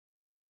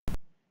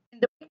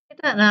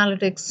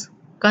Analytics,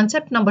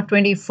 concept number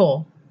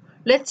 24.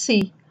 Let's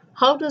see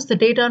how does the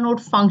data node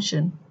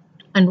function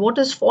and what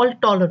is fault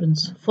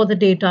tolerance for the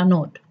data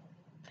node.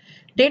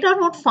 Data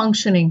node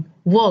functioning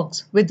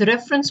works with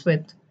reference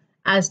with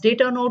as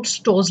data node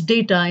stores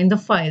data in the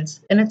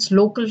files in its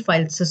local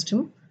file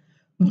system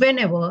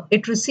whenever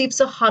it receives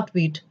a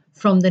heartbeat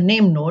from the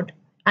name node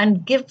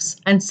and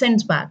gives and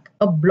sends back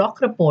a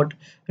block report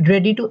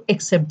ready to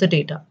accept the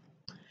data.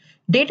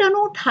 Data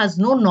node has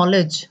no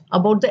knowledge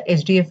about the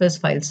HDFS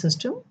file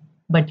system,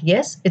 but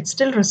yes, it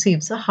still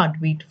receives a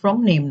heartbeat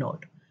from name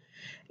node.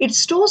 It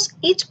stores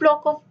each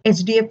block of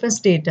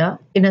HDFS data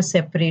in a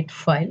separate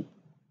file.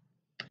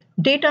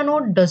 Data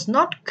node does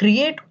not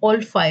create all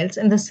files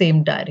in the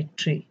same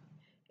directory.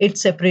 It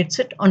separates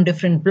it on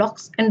different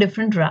blocks and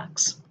different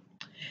racks.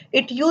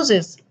 It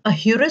uses a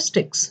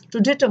heuristics to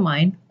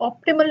determine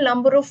optimal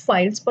number of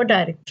files per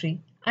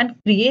directory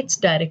and creates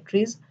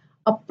directories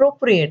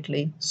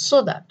appropriately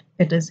so that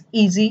it is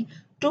easy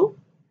to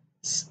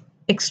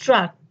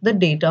extract the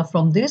data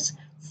from these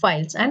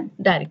files and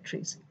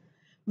directories.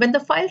 When the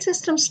file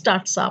system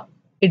starts up,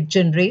 it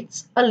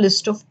generates a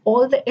list of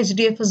all the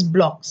HDFS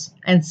blocks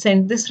and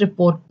sends this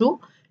report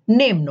to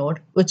name node,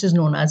 which is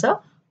known as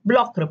a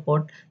block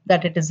report,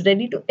 that it is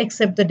ready to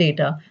accept the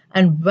data.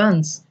 And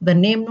once the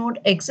name node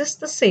exits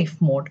the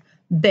safe mode,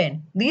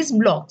 then these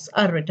blocks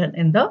are written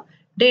in the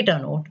data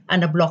node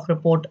and a block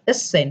report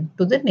is sent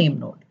to the name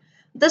node.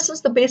 This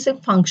is the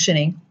basic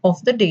functioning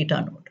of the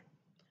data node.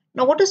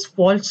 Now, what is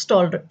fault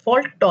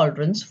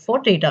tolerance for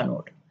data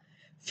node?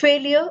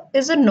 Failure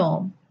is a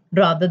norm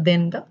rather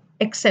than the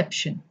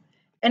exception.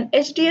 An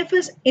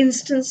HDFS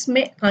instance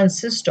may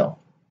consist of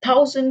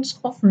thousands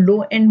of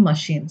low-end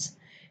machines,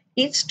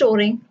 each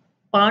storing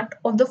part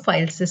of the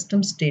file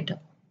system's data.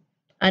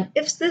 And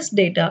if this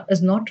data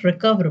is not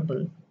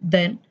recoverable,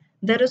 then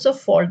there is a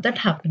fault that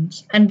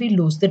happens and we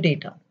lose the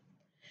data.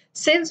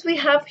 Since we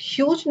have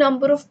huge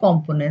number of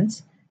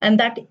components and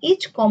that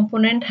each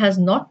component has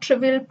not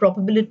trivial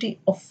probability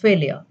of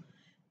failure,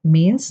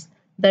 means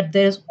that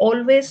there is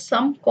always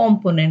some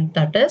component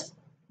that is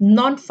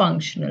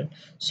non-functional.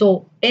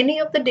 So any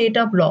of the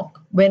data block,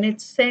 when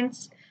it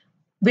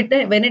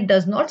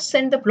does not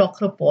send the block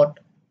report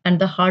and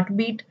the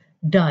heartbeat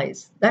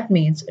dies, that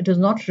means it is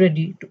not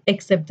ready to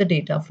accept the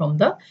data from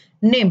the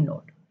name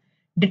node.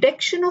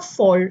 Detection of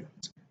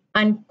faults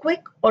and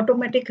quick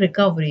automatic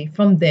recovery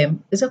from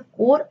them is a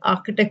core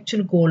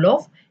architectural goal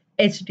of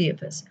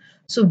HDFS.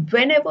 So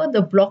whenever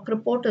the block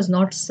report is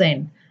not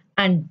sent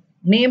and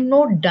name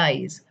node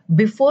dies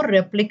before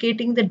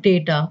replicating the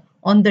data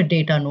on the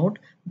data node,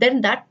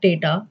 then that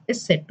data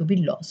is said to be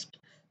lost.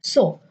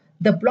 So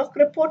the block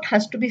report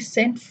has to be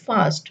sent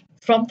fast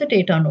from the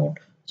data node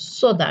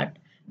so that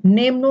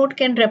name node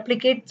can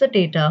replicate the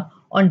data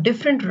on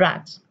different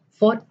racks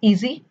for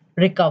easy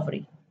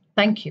recovery.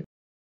 Thank you.